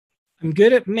I'm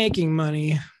good at making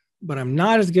money, but I'm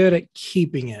not as good at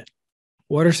keeping it.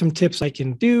 What are some tips I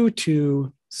can do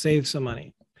to save some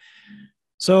money?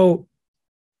 So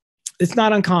it's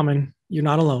not uncommon. You're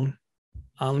not alone.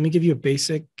 Let me give you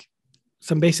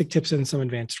some basic tips and some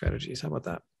advanced strategies. How about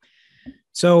that?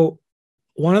 So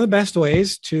one of the best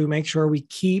ways to make sure we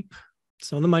keep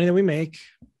some of the money that we make,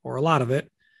 or a lot of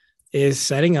it, is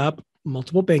setting up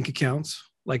multiple bank accounts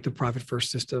like the Profit First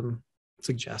system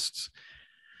suggests.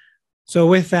 So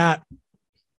with that,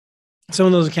 some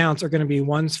of those accounts are going to be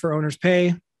ones for owner's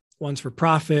pay, ones for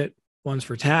profit, ones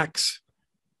for tax.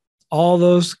 All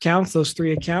those accounts, those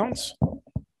three accounts,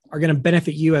 are going to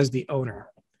benefit you as the owner.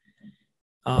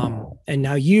 And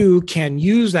now you can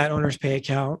use that owner's pay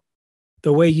account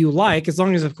the way you like, as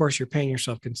long as, of course, you're paying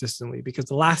yourself consistently, because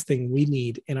the last thing we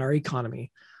need in our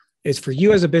economy is for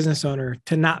you as a business owner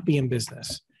to not be in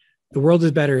business. The world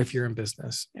is better if you're in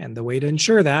business. And the way to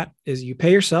ensure that is you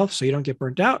pay yourself so you don't get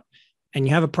burnt out, and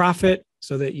you have a profit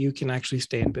so that you can actually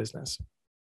stay in business.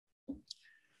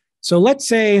 So let's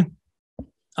say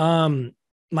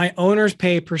my owner's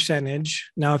pay percentage.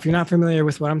 Now, if you're not familiar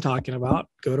with what I'm talking about,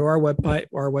 go to our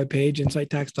webpage,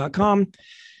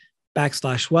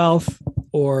 incitetax.com/wealth,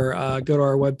 or go to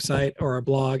our website or our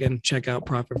blog and check out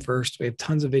Profit First. We have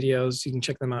tons of videos. You can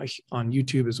check them out on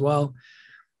YouTube as well.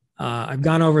 I've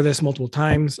gone over this multiple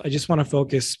times. I just want to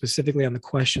focus specifically on the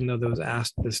question, though, that was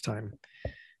asked this time.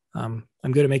 I'm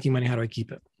good at making money. How do I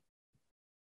keep it?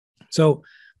 So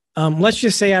let's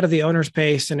just say out of the owner's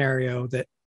pay scenario that,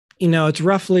 it's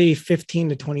roughly $15,000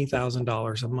 to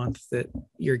 $20,000 a month that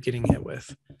you're getting hit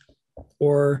with.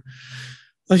 Or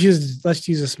let's use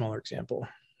a smaller example.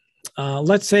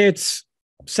 Let's say it's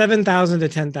 $7,000 to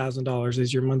 $10,000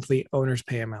 is your monthly owner's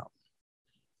pay amount.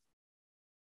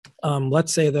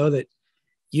 Let's say, though, that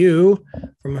you,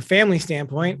 from a family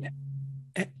standpoint,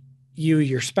 you,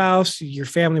 your spouse, your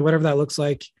family, whatever that looks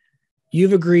like,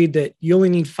 you've agreed that you only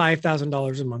need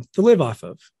 $5,000 a month to live off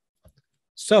of.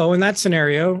 So in that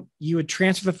scenario, you would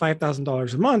transfer the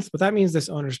 $5,000 a month, but that means this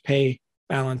owner's pay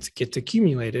balance gets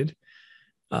accumulated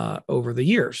over the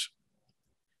years.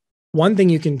 One thing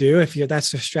you can do, if that's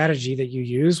the strategy that you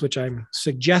use, which I'm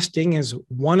suggesting is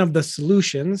one of the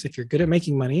solutions, if you're good at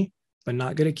making money, but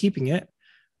not good at keeping it,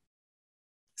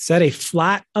 set a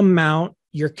flat amount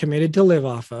you're committed to live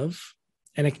off of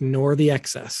and ignore the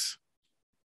excess,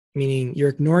 meaning you're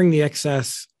ignoring the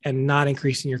excess and not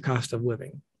increasing your cost of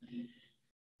living.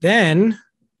 Then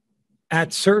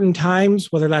at certain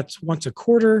times, whether that's once a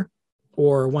quarter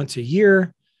or once a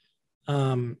year,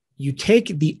 you take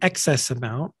the excess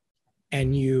amount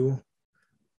and you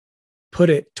put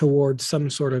it towards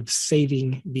some sort of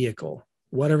saving vehicle,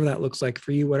 whatever that looks like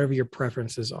for you, whatever your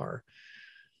preferences are.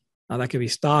 That could be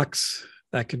stocks,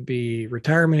 that could be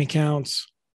retirement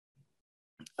accounts,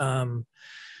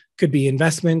 could be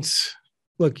investments.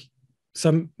 Look,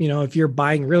 if you're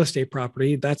buying real estate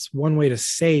property, that's one way to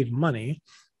save money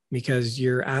because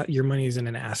your money is in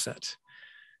an asset.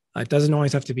 It doesn't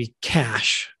always have to be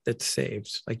cash that's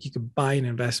saved. Like you could buy an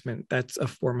investment. That's a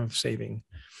form of saving.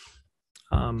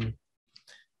 So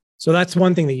that's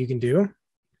one thing that you can do.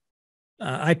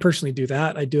 I personally do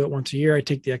that. I do it once a year. I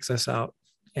take the excess out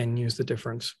and use the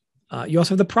difference. You also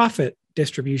have the profit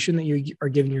distribution that you are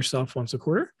giving yourself once a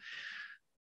quarter.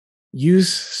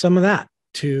 Use some of that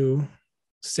to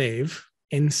save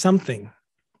in something,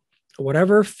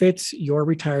 whatever fits your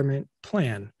retirement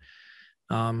plan.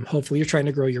 Hopefully you're trying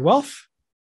to grow your wealth,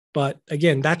 but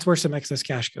again, that's where some excess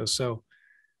cash goes. So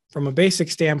from a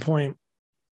basic standpoint,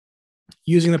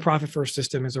 using the Profit First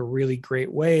system is a really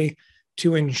great way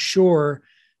to ensure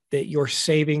that you're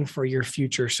saving for your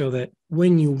future so that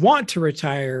when you want to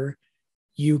retire,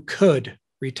 you could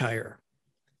retire.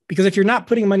 Because if you're not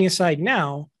putting money aside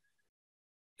now,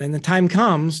 then the time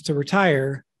comes to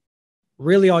retire,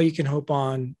 really all you can hope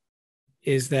on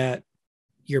is that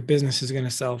your business is going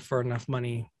to sell for enough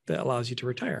money that allows you to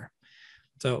retire.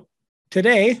 So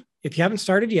today, if you haven't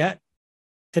started yet,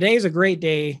 today is a great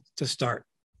day to start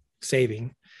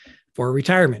saving for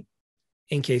retirement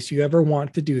in case you ever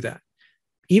want to do that.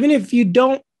 Even if you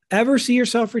don't ever see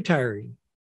yourself retiring,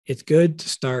 it's good to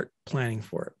start planning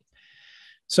for it.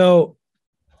 So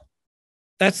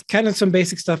that's kind of some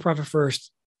basic stuff, Profit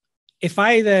First. If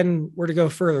I then were to go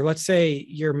further, let's say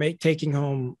you're taking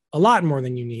home a lot more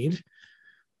than you need.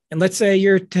 And let's say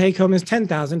your take home is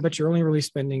 $10,000, but you're only really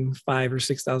spending $5,000 or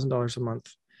 $6,000 a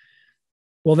month.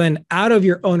 Well, then out of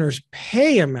your owner's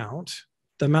pay amount,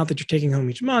 the amount that you're taking home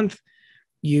each month,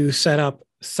 you set up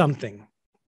something.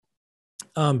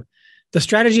 The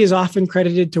strategy is often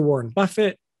credited to Warren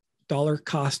Buffett, dollar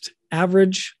cost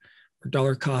average or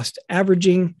dollar cost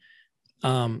averaging.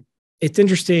 it's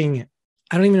interesting.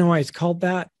 I don't even know why it's called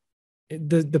that.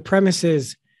 The premise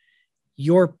is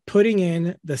you're putting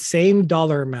in the same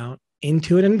dollar amount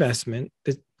into an investment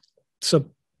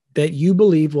that you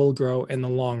believe will grow in the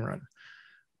long run,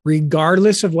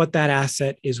 regardless of what that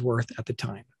asset is worth at the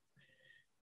time.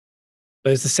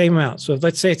 But it's the same amount. So if,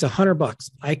 let's say it's $100,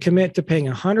 I commit to paying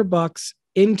 $100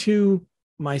 into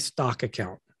my stock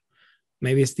account.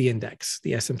 Maybe it's the index,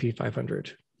 the S&P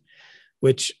 500,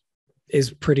 which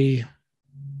is pretty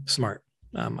smart.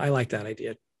 I like that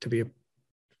idea, to be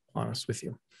honest with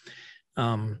you.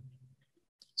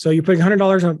 So you're putting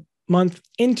 $100 a month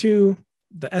into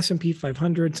the S&P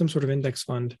 500, some sort of index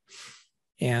fund.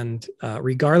 And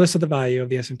regardless of the value of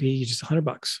the S&P, you just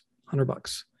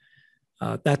 $100.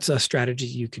 That's a strategy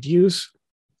you could use.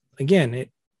 Again,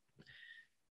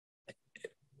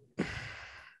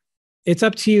 it's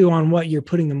up to you on what you're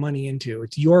putting the money into.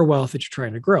 It's your wealth that you're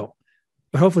trying to grow,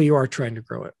 but hopefully you are trying to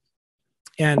grow it.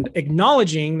 And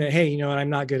acknowledging that, hey, you know what,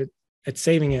 I'm not good at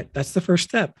saving it. That's the first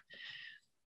step.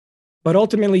 But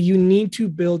ultimately, you need to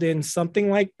build in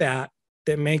something like that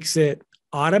makes it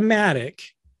automatic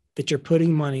that you're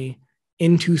putting money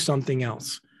into something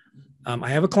else. I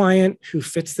have a client who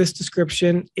fits this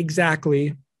description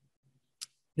exactly.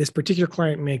 This particular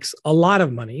client makes a lot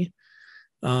of money.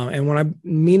 And when I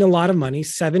mean a lot of money,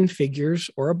 7 figures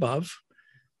or above.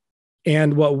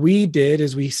 And what we did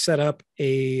is we set up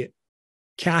a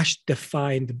cash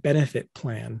defined benefit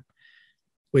plan,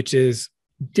 which is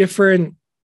different.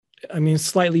 I mean,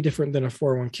 slightly different than a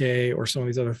 401k or some of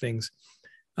these other things.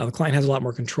 The client has a lot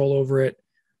more control over it,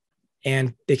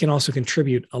 and they can also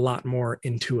contribute a lot more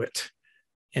into it.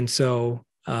 And so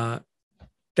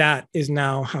that is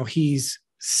now how he's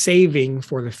saving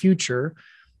for the future.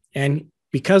 And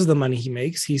because of the money he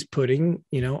makes, he's putting,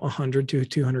 100 to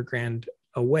 200 grand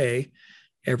away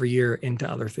every year into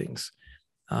other things.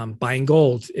 Buying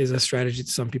gold is a strategy that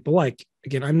some people like.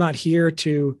 Again, I'm not here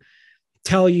to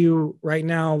tell you right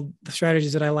now the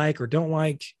strategies that I like or don't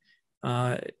like.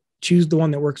 Choose the one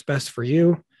that works best for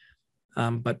you.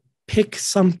 But pick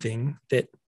something that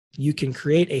you can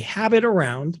create a habit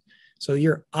around so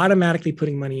you're automatically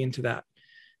putting money into that.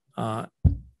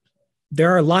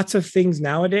 There are lots of things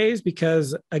nowadays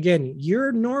because, again,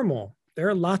 you're normal. There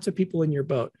are lots of people in your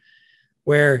boat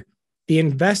where the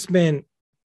investment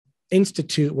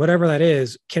institute, whatever that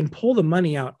is, can pull the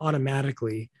money out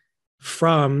automatically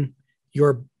from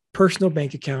your personal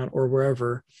bank account or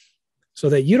wherever, so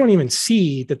that you don't even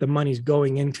see that the money's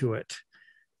going into it.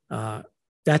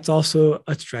 That's also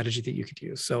a strategy that you could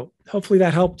use. So hopefully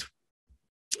that helped.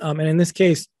 And in this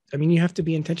case, I mean, you have to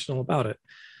be intentional about it,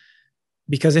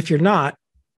 because if you're not,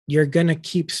 you're going to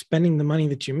keep spending the money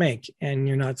that you make and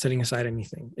you're not setting aside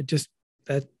anything. It just,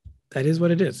 that is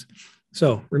what it is.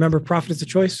 So remember, profit is a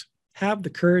choice. Have the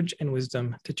courage and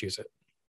wisdom to choose it.